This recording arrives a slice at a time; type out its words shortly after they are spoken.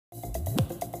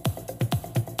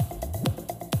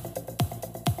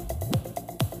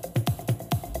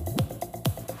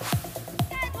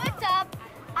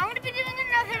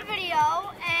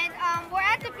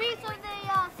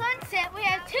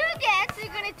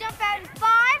gonna jump out in 5,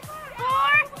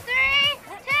 4, 3,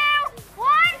 2, 1.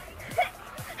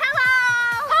 Hello!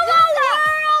 Hello,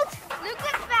 world!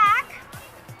 Luca's back.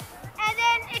 And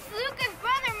then it's Luca's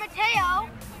brother, Mateo.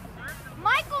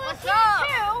 Michael is here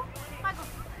too. Michael.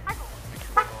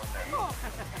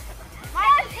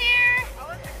 Michael's here.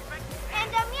 And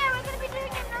yeah, we're gonna be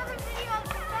doing another video of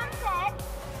the sunset.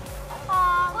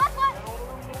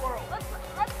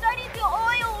 Let's study the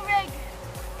oil rig.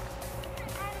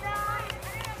 And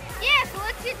yeah, so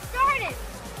let's get started.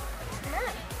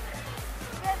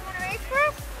 You guys want to race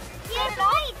first? Yeah,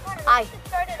 Aye.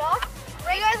 Start it off.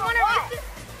 You guys want to race it?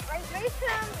 Race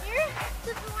here?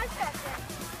 This is the life section.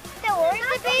 So where's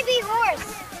the baby horse?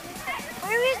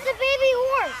 Where is the baby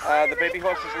horse? The baby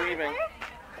horse is leaving.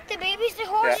 The baby's the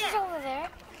horse is over there.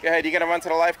 Go ahead, you gonna run to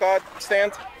the lifeguard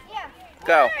stand? Yeah.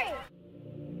 Go. Hurry.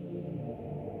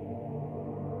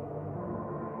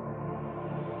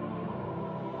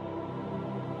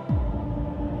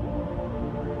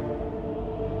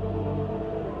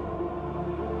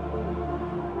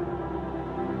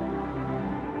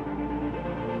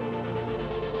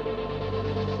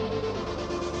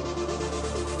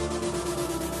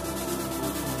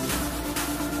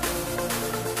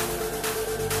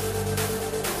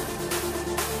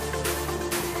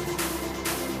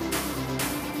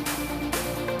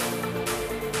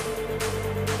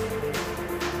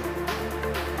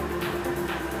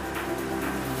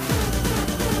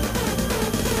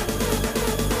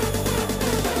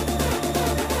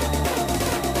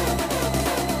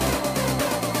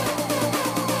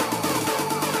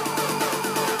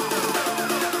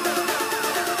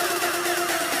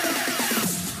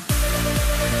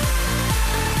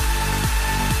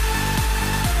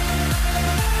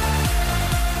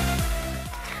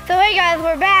 So hey guys,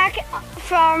 we're back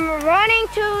from running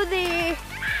to the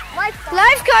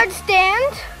lifeguard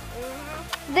stand.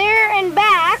 There and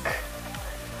back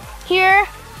here.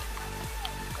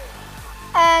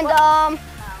 And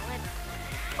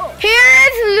here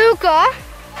is Luca.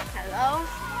 Hello.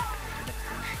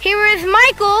 Here is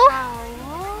Michael.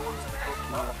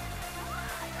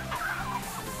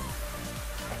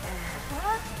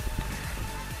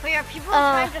 Wait, are people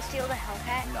trying to steal the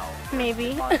Hellcat? No.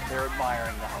 Maybe. They're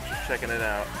admiring the house, just checking it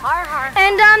out.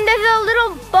 And there's a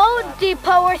little boat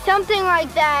depot or something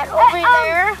like that over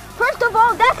there. First of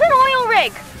all, that's an oil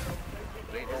rig.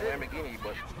 It ain't no Lamborghini,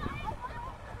 but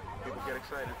people get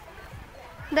excited.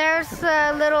 There's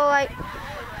a little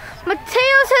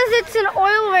Mateo says it's an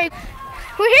oil rig.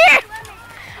 We're here.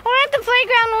 We're at the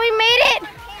playground. We made it.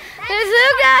 There's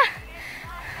Luca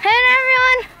and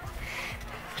everyone.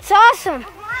 It's awesome.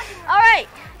 All right.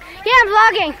 Yeah, I'm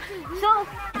vlogging. So,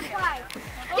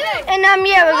 And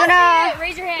yeah, we're gonna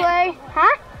raise your hand. play.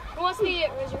 Huh? Who wants me to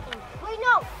raise your hand? Wait,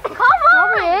 no. Come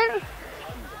on.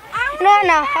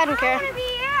 No, I don't care.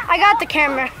 I got the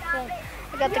camera.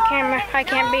 I got the camera. I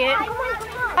can't be it.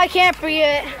 I can't be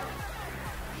it.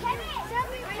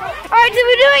 All right, so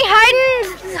we're doing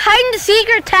hide and seek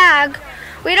or tag.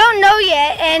 We don't know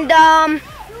yet, and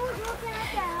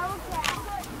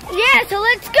yeah. So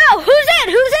let's go. Who's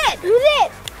it?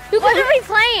 What are we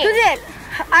playing? Who's it?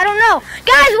 I don't know.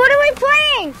 Guys, what are we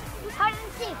playing? Hide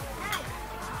and seek.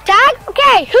 Tag?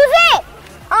 Okay, who's it?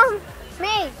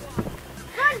 Me.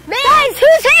 Guys,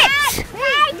 who's it?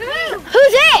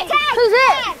 Who's it? Who's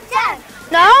it?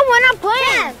 No, we're not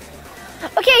playing.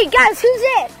 Okay, guys, who's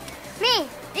it? Me.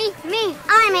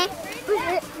 I'm it.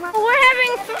 We're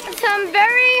having some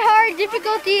very hard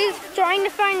difficulties trying to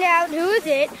find out who is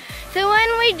it. So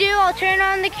when we do, I'll turn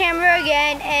on the camera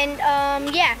again, and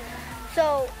yeah.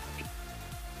 So